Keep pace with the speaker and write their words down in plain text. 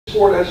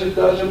court as it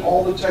does in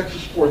all the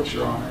Texas courts,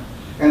 Your Honor.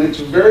 And it's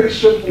a very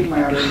simple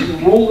matter. You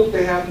rule that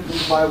they haven't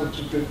complied with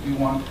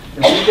 251,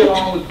 and we get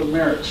on with the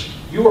merits.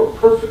 You are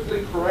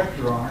perfectly correct,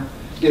 Your Honor.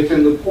 If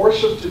in the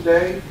course of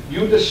today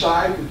you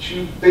decide that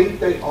you think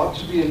they ought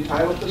to be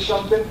entitled to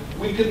something,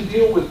 we can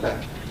deal with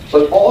that.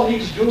 But all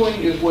he's doing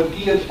is what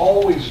he has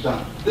always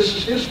done. This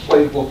is his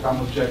playbook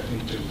I'm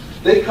objecting to.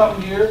 They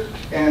come here,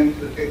 and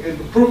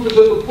the proof is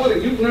in the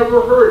pudding. You've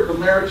never heard the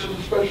merits of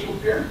the special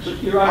appearance.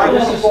 Your Honor,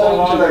 this is no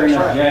longer an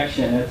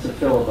objection. It's a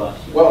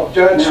filibuster. Well,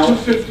 Judge, now,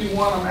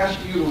 251, I'm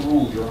asking you to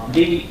rule, Your Honor.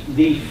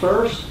 The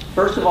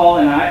first of all,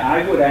 and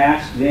I would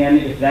ask then,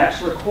 if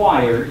that's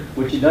required,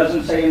 which it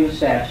doesn't say in the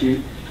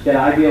statute, that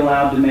I be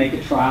allowed to make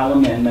a trial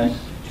amendment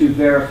to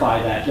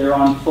verify that. They're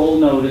on full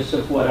notice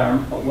of what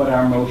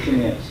our motion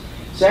is.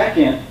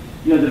 Second,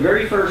 the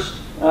very first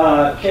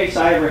case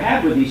I ever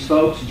had with these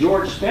folks,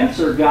 George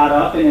Spencer got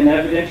up in an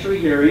evidentiary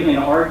hearing and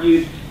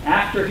argued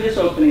after his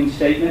opening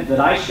statement that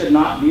I should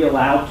not be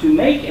allowed to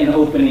make an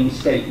opening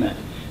statement.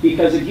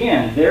 Because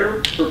again,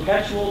 their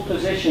perpetual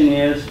position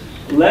is,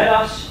 let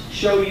us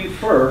show you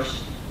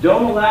first,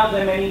 don't allow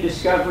them any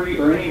discovery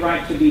or any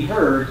right to be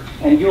heard,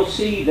 and you'll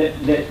see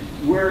that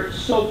we're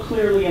so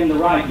clearly in the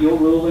right, you'll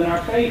rule in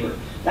our favor.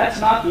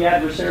 That's not the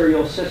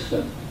adversarial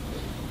system.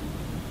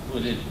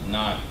 Would it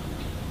not,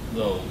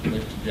 though,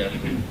 Mr.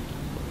 Jeffrey,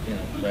 in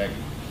fact,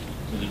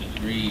 to the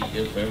degree,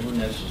 if ever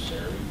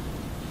necessary,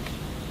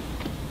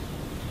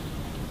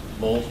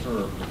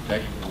 bolster or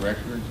protect the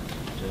record,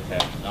 to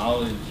have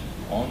knowledge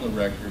on the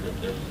record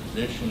of their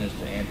position as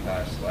to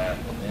anti-SLAPP,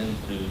 and then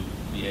to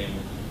be able to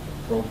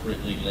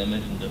appropriately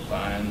limit and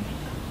define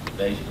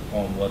based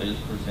upon what is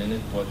presented,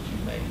 what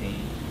you may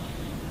need?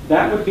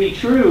 That would be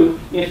true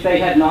if they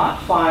had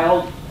not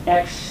filed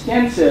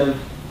extensive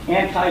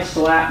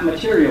anti-SLAPP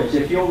materials.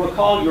 If you'll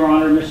recall, Your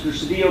Honor, Mr.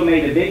 Cedillo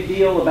made a big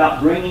deal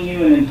about bringing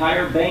you an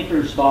entire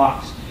banker's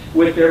box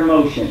with their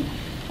motion.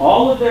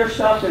 All of their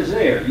stuff is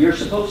there. You're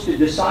supposed to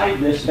decide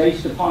this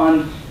based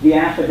upon the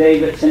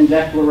affidavits and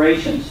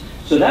declarations.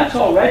 So that's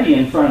already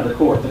in front of the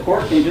court. The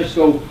court can just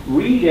go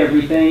read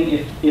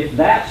everything if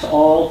that's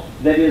all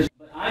that is.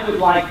 But I would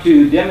like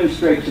to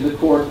demonstrate to the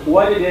court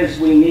what it is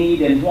we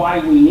need and why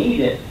we need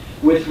it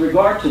with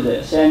regard to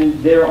this. And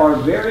there are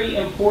very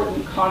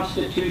important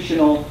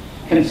constitutional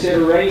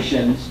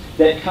considerations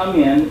that come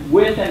in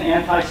with an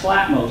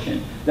anti-SLAPP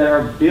motion that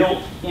are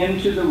built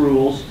into the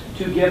rules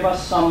to give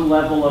us some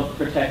level of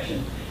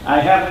protection. I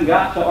haven't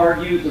got to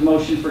argue the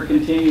motion for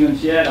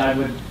continuance yet. I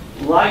would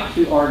like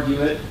to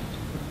argue it,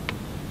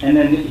 and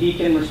then he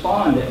can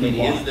respond if he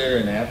wants. Is there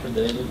an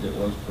affidavit that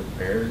was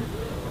prepared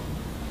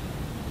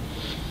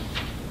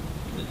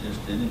that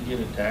just didn't get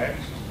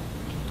attached?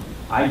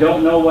 I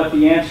don't know what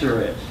the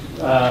answer is.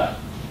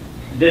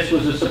 This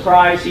was a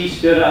surprise. He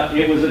stood up.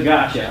 It was a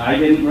gotcha. I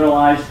didn't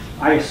realize.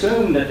 I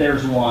assume that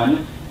there's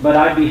one, but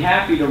I'd be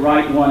happy to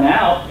write one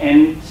out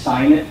and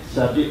sign it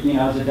subject,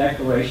 as a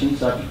declaration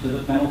subject to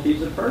the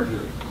penalties of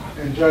perjury.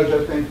 And Judge,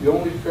 I think the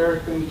only fair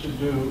thing to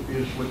do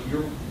is what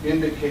you're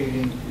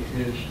indicating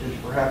is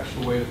perhaps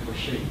the way to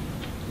proceed.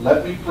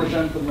 Let me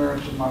present the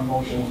merits of my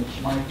motion when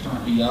it's my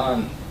turn.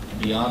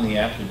 Beyond the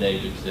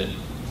affidavits that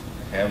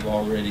have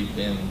already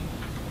been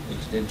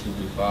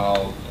extensively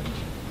filed, and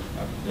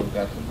I've still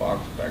got the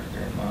box back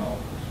there in my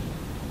office.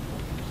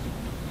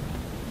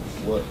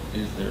 What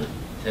is there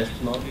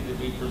testimony to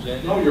be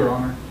presented? No, Your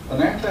Honor.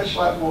 An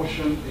anti-SLAPP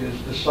motion is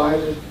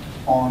decided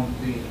on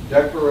the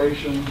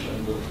declarations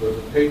and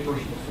the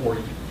papers before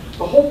you.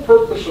 The whole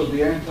purpose of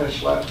the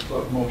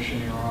anti-SLAPP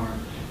motion, Your Honor,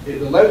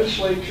 the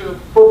legislature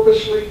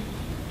purposely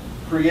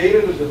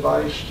created a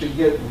device to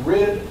get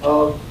rid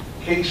of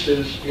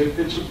cases if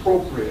it's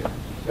appropriate.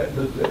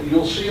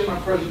 You'll see in my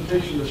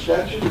presentation the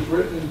statute is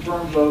written in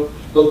terms of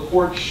the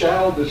court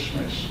shall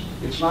dismiss.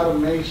 It's not a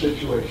may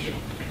situation.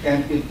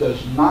 And it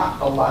does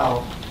not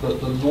allow the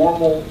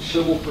normal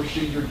civil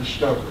procedure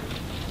discovery.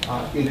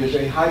 It is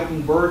a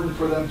heightened burden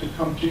for them to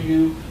come to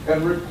you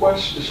and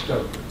request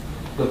discovery.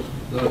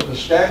 The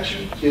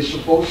statute is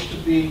supposed to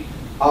be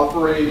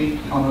operating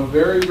on a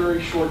very,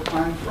 very short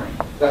time frame.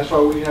 That's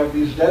why we have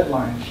these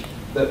deadlines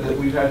that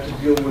we've had to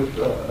deal with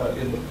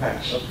in the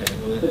past. Okay,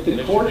 well,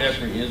 Mr.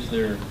 Jeffrey, is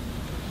there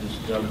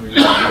discovery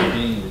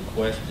being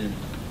requested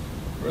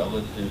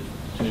relative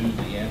to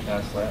the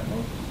anti-SLAPP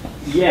motion?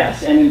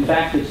 Yes, and in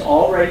fact, it's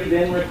already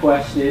been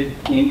requested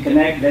in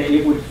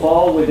it would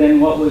fall within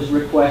what was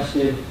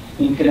requested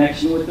in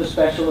connection with the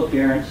special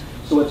appearance,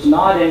 so it's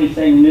not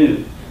anything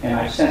new. And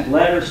I've sent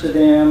letters to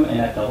them, and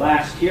at the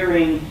last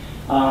hearing,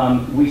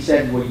 we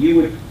said, well,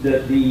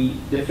 the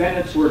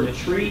defendants were to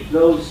treat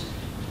those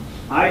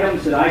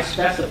items that I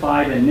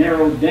specified and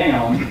narrowed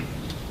down,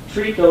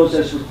 treat those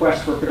as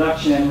requests for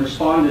production and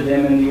respond to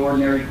them in the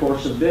ordinary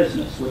course of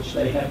business, which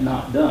they have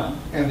not done.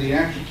 And the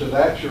answer to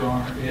that, Your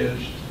Honor, is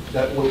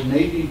that what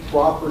may be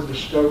proper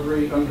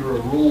discovery under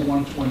a Rule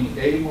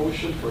 120A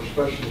motion for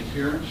special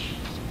appearance,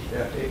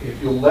 if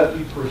you'll let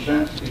me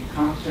present the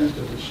content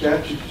of the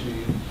statute to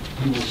you,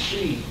 you will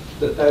see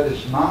that that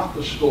is not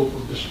the scope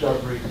of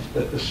discovery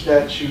that the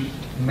statute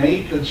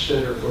may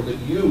consider, or that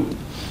you,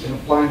 in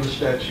applying the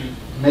statute,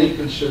 may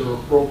consider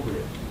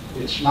appropriate.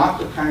 It's not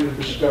the kind of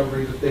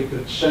discovery that they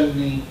could send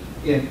me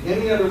in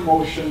any other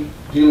motion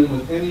dealing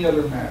with any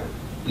other matter.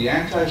 The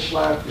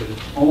anti-SLAPP is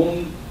its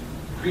own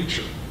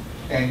creature,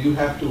 and you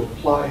have to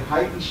apply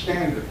heightened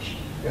standards.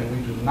 And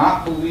we do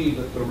not believe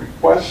that the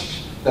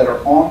requests that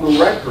are on the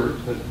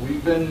record that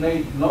we've been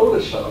made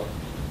notice of,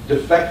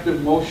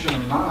 defective motion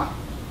or not,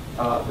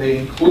 they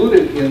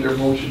included in their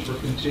motion for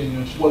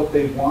continuance what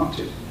they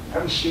wanted. I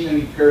haven't seen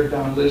any pared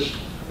down list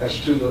as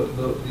to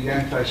the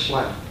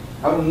anti-SLAPP.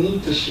 I don't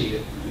need to see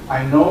it.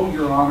 I know,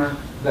 Your Honor,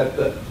 that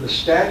the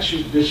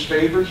statute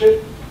disfavors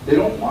it. They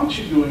don't want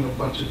you doing a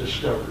bunch of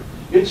discovery.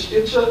 It's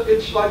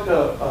like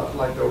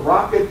a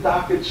rocket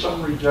docket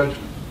summary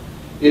judgment.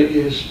 It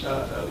is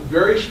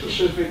very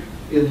specific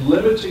in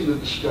limiting the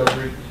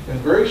discovery and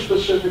very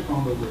specific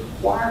on the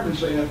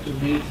requirements they have to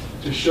meet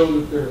to show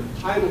that they're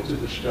entitled to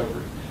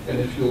discovery. And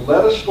if you'll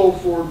let us go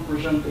forward and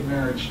present the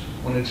merits,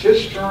 when it's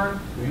his turn,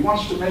 if he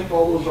wants to make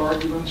all those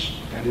arguments,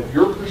 and if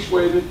you're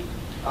persuaded,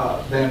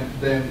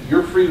 then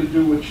you're free to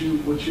do what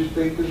you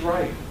think is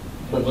right.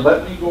 But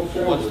let me go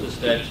forward. What's the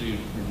statute?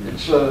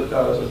 It's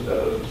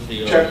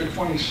Chapter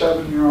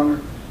 27, Your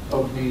Honor,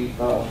 of the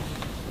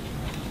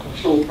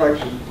Civil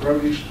Practice and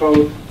Remedies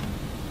Code.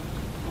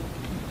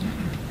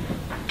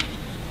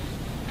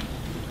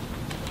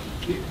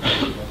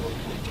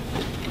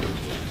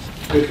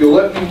 If you'll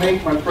let me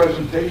make my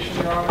presentation,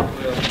 Your Honor,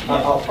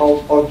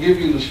 I'll give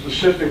you the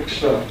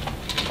specifics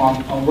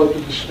on what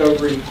the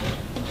discovery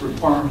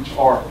requirements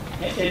are.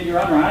 And Your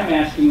Honor, I'm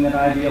asking that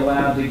I be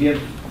allowed to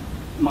give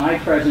my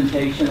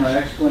presentation or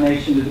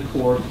explanation to the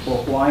court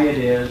for why it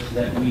is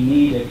that we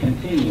need a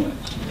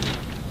continuance.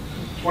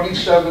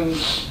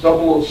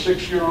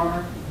 27006, Your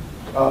Honor,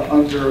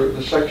 under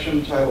the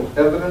section titled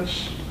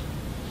Evidence,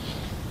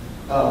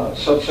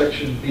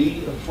 subsection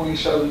B of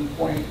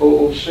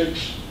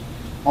 27.006,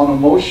 on a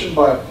motion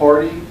by a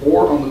party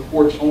or on the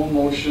court's own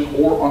motion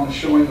or on a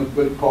showing of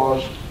good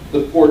cause,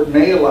 the court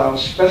may allow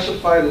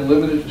specified and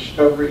limited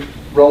discovery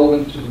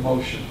relevant to the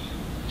motion.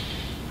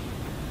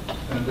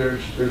 And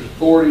there's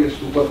authority as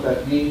to what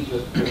that means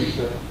that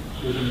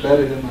is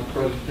embedded in my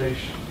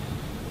presentation.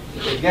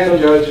 Again,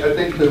 Judge, I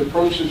think the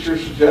approach that you're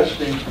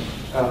suggesting,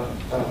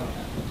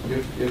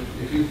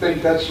 if you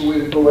think that's the way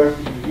to go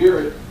after you hear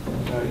it,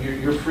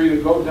 you're free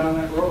to go down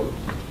that road.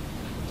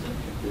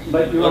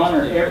 But Your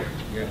Honor,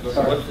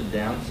 what's the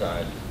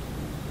downside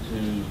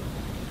to,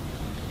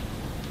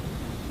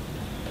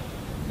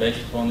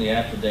 based upon the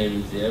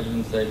affidavits, the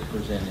evidence they've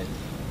presented,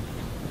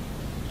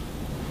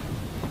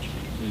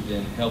 to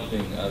then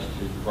helping us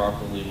to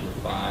properly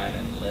refine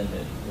and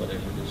limit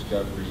whatever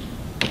discovery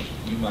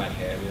you might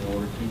have in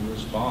order to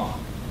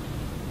respond?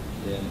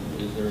 Then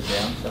is there a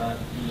downside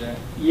to that?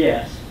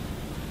 yes.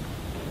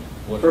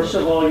 First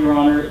of all, Your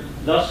Honor,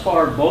 thus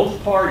far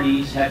both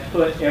parties have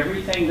put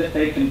everything that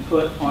they can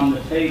put on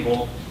the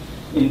table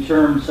in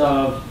terms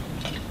of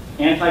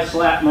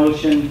anti-SLAPP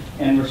motion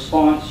and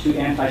response to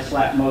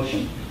anti-SLAPP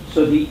motion.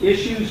 So the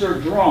issues are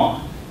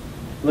drawn.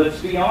 Let's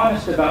be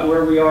honest about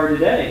where we are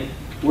today.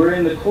 We're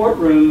in the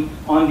courtroom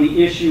on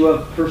the issue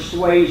of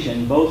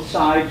persuasion. Both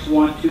sides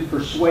want to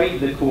persuade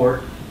the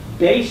court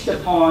based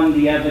upon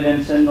the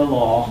evidence and the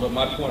law. But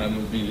my point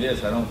would be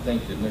this: I don't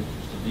think that Mr.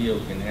 Cedillo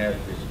can have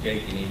his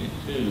cake and eat it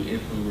too.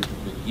 If we were to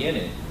begin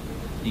it,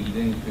 he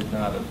then could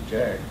not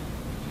object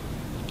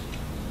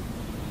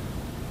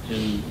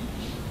to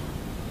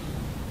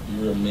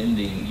your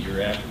amending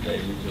your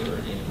affidavits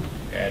or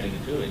adding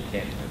to it.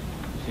 Can't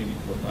see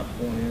what my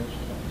point is?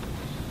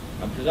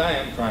 Because I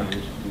am trying to,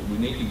 we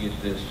need to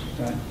get this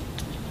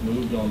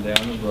moved on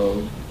down the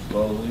road,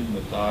 slowly,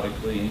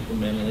 methodically,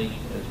 incrementally,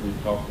 as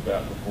we've talked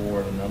about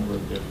before in a number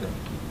of different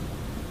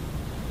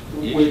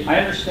issues. I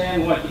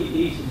understand what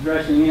he's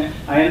addressing.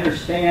 I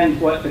understand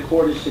what the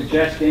court is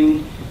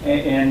suggesting,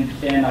 and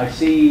I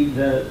see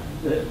the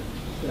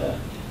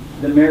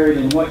merit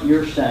in what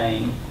you're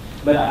saying.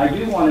 But I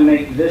do want to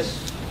make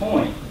this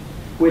point,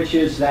 which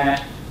is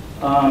that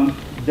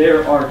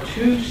there are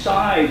two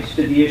sides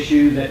to the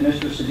issue that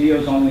Mr. Cedillo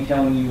is only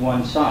telling you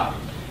one side.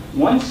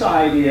 One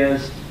side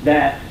is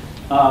that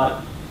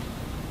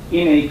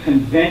in a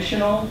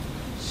conventional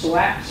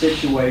SLAPP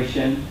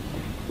situation,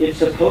 it's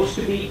supposed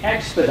to be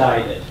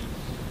expedited.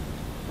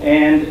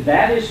 And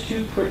that is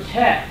to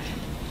protect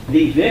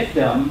the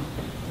victim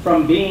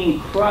from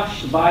being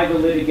crushed by the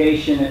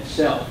litigation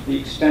itself, the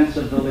expense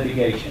of the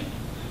litigation.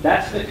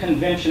 That's the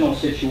conventional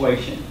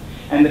situation.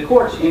 And the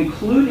courts,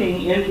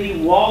 including in the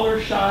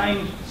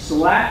Wallersheim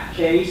SLAPP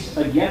case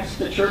against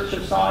the Church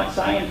of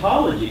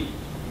Scientology,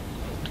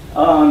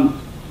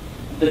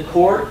 the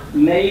court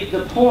made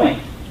the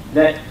point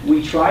that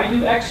we try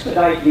to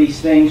expedite these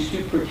things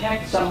to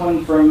protect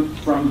someone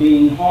from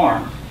being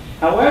harmed.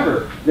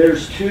 However,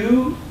 there's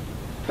two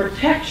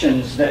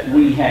protections that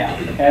we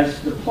have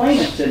as the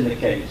plaintiffs in the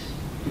case,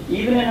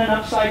 even in an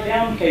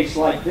upside-down case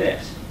like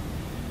this.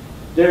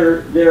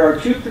 There are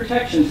two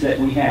protections that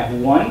we have.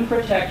 One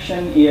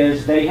protection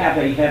is they have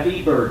a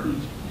heavy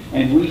burden,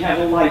 and we have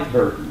a light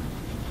burden.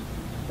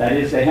 That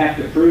is, they have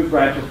to prove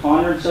by a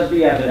preponderance of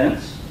the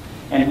evidence,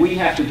 and we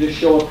have to just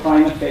show a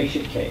prima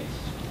facie case.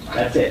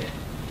 That's it.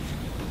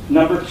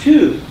 Number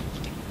two,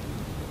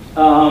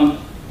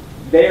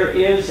 there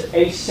is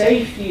a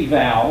safety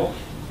valve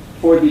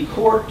for the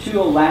court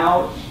to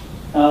allow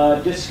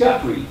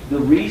discovery. The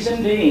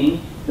reason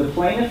being, the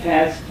plaintiff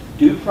has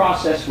due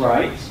process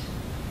rights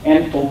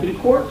and open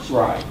courts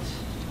rights.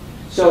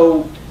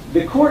 So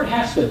the court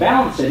has to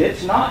balance it.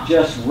 It's not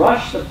just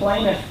rush the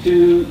plaintiff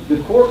to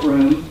the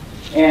courtroom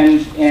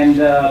and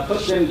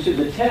put them to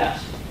the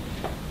test.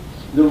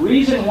 The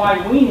reason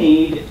why we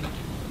need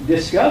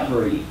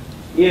discovery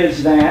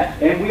is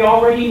that, and we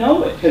already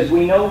know it because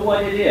we know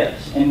what it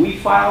is, and we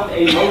filed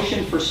a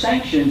motion for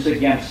sanctions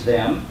against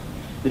them.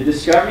 The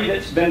discovery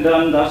that's been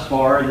done thus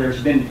far,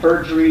 there's been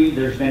perjury,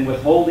 there's been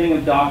withholding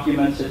of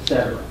documents,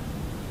 etc.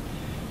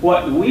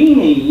 What we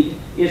need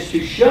is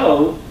to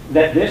show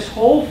that this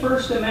whole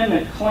First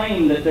Amendment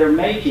claim that they're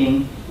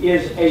making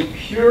is a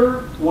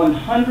pure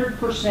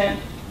 100%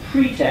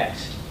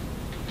 pretext.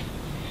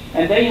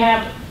 And they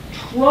have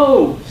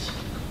troves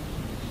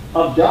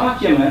of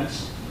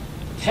documents,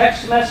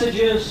 text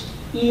messages,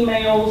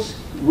 emails,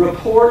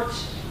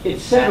 reports,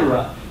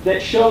 etc.,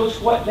 that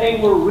shows what they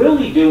were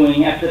really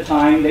doing at the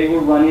time they were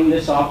running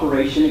this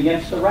operation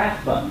against the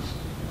Rathbuns.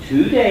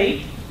 To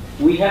date,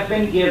 we have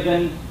been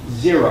given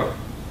zero.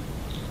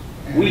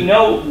 We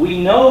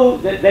know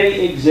that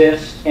they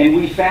exist, and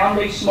we found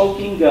a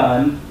smoking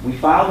gun. We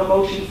filed a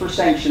motion for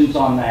sanctions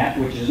on that,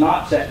 which is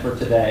not set for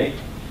today.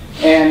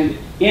 And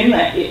in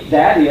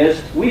that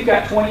is, we've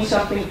got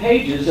 20-something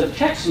pages of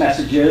text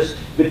messages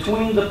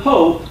between the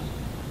Pope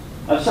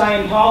of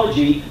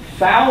Scientology,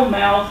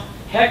 foul-mouthed,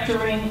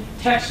 hectoring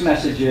text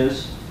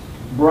messages,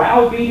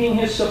 browbeating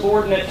his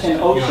subordinates in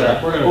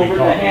OSA over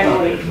the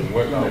handling.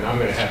 And I'm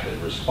going to have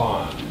to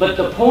respond. But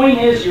the point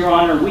is, Your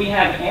Honor, we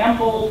have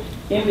ample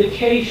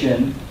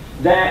indication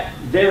that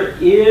there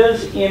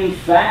is, in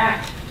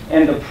fact,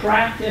 and the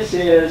practice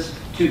is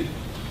to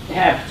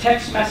have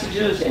text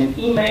messages and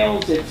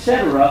emails,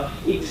 etc.,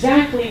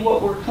 exactly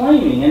what we're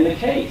claiming in the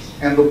case.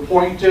 And the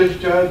point is,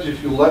 Judge,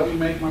 if you let me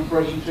make my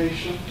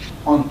presentation,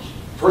 on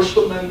First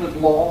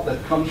Amendment law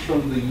that comes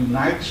from the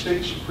United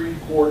States Supreme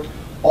Court,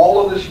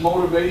 all of this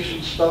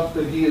motivation stuff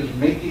that he is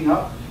making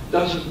up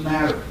doesn't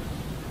matter.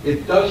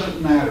 It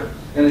doesn't matter.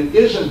 And it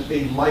isn't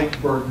a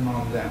light burden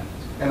on them.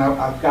 And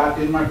I've got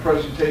in my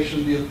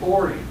presentation the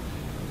authority.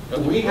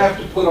 We have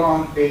to put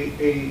on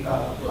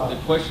the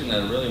question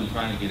that I really am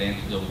trying to get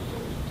answered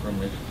from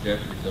Mr.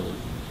 Jeffries, though,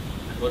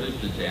 is what is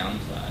the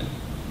downside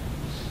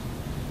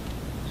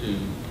to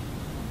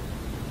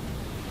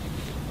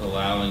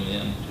allowing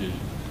them to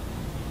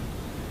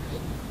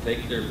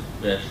take their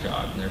best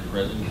shot in their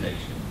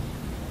presentation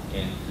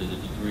and to the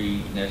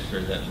degree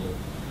necessary that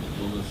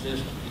will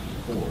assist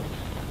the court?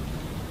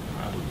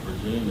 I would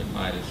presume it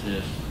might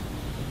assist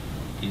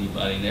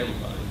anybody and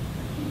everybody,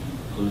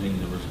 including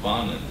the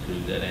respondent to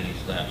that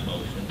anti-SLAPP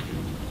motion,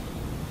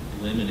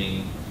 to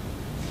limiting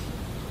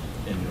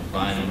and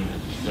refining the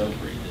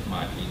discovery that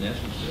might be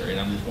necessary. And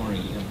I'm just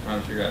wondering, I'm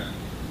trying to figure out,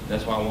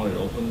 that's why I wanted to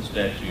open the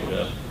statute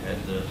up,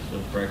 had the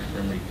civil practice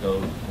remedy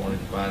code, wanted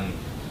to find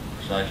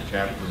precise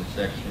chapter and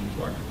section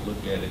so I could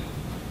look at it.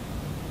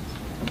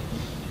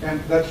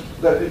 And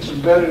it's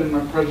embedded in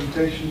my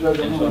presentation, Judge.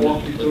 I'm going to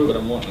walk you through it.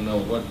 But I want to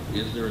know,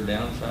 is there a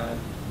downside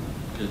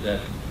to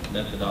that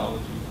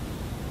methodology?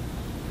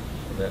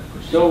 Or that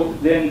procedure? So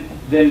then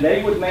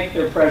they would make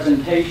their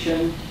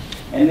presentation,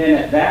 and then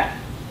at that,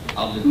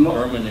 I'll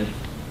determine if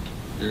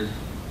there's,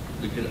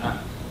 because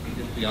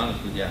just to be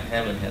honest with you, I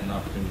haven't had an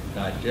opportunity to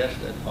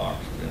digest that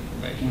box of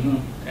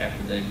information,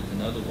 affidavits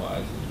and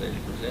otherwise that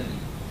they've presented.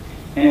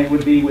 and it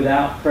would be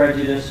without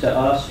prejudice to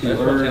us to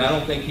urge. I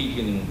don't think he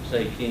can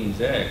say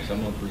King's X.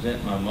 I'm going to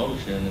present my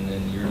motion, and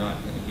then you're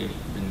not going to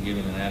been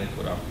given an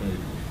adequate opportunity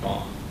to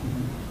respond.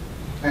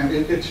 And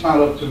it's not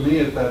up to me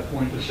at that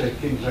point to say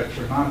King's X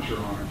or not, Your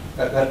Honor.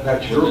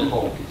 That's your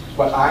call.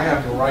 But I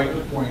have the right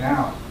to point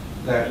out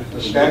that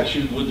the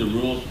statute... Would the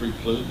rules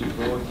preclude the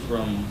court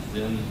from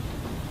then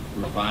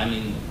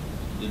refining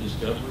the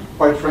discovery?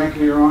 Quite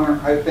frankly, Your Honor,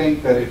 I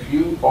think that if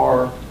you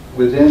are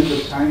within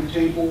the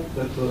timetable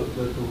that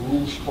the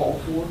rules call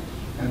for,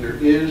 and there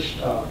is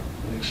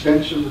an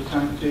extension of the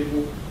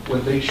timetable,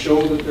 when they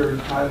show that they're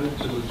entitled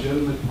to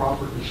legitimate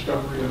proper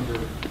discovery under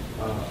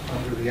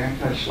the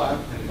Anti-SLAPP,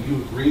 and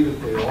you agree that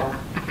they are,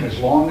 as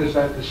long as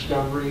that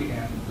discovery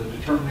and the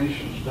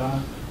determination is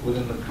done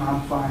within the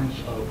confines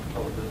of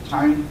the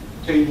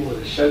timetable that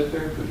is set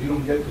there, because you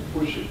don't get to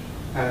push it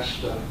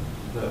past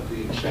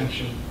the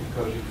extension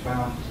because you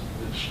found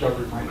the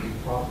discovery might be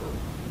proper.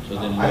 So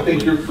then I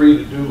think you're free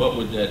to do. What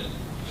would that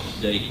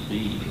date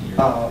be? in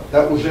your-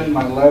 That was in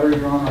my letter,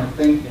 Your Honor. I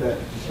think that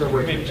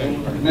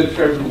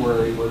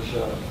mid-February was,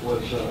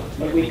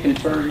 But we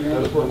confer, Your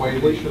Honor. that's the way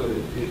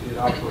it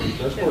operates.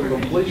 That's for the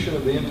completion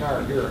of the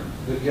entire hearing.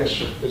 Yes,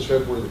 sir. It's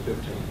February the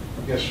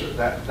 15th. Yes, sir.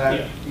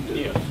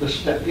 If. The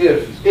step,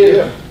 If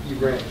you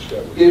grant the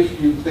step.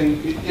 if you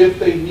think, if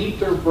they meet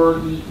their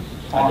burden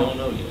I on, don't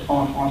know yet.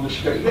 on the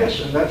schedule. Yes,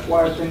 and that's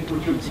why I think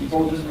what you're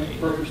proposing makes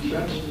perfect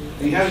sense.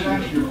 And he hasn't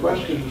answered your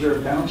question, is there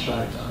a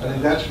downside? I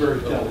think that's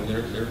very telling.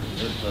 There's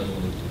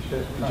suddenly.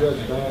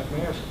 Judge, may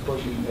I ask a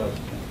question?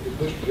 If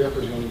Mr.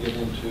 Jeffrey's going to get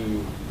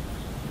into,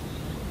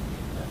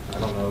 I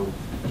don't know,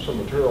 some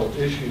material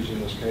issues in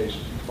this case,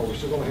 are we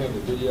still going to have the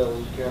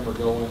video camera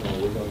going, or are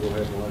we going to go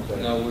ahead and let that?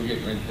 No, we're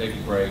getting ready to take a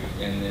break,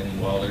 and then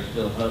while they're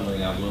still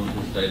huddling, I will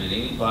just say that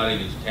anybody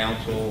that's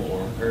counsel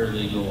or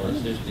paralegal or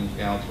assisting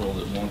counsel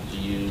that wants to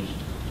use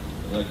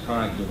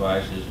electronic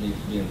devices needs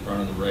to be in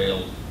front of the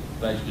rails,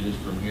 basically just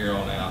from here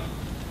on out.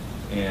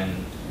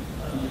 And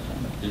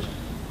just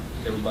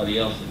everybody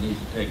else that needs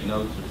to take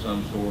notes of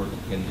some sort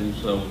can do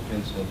so with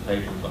pencil and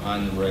paper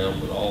behind the rail,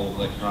 but all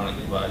electronic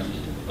devices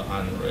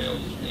behind the rail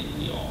just need to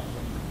be off.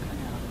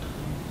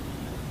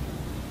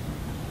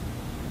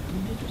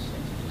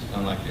 It's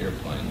kind of like the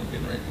airplane, we're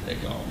getting ready to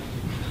take off.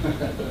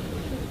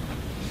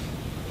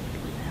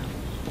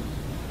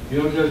 You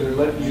know, Judge, they're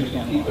letting you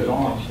keep it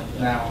on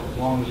now, as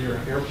long as you're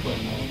in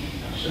airplane mode.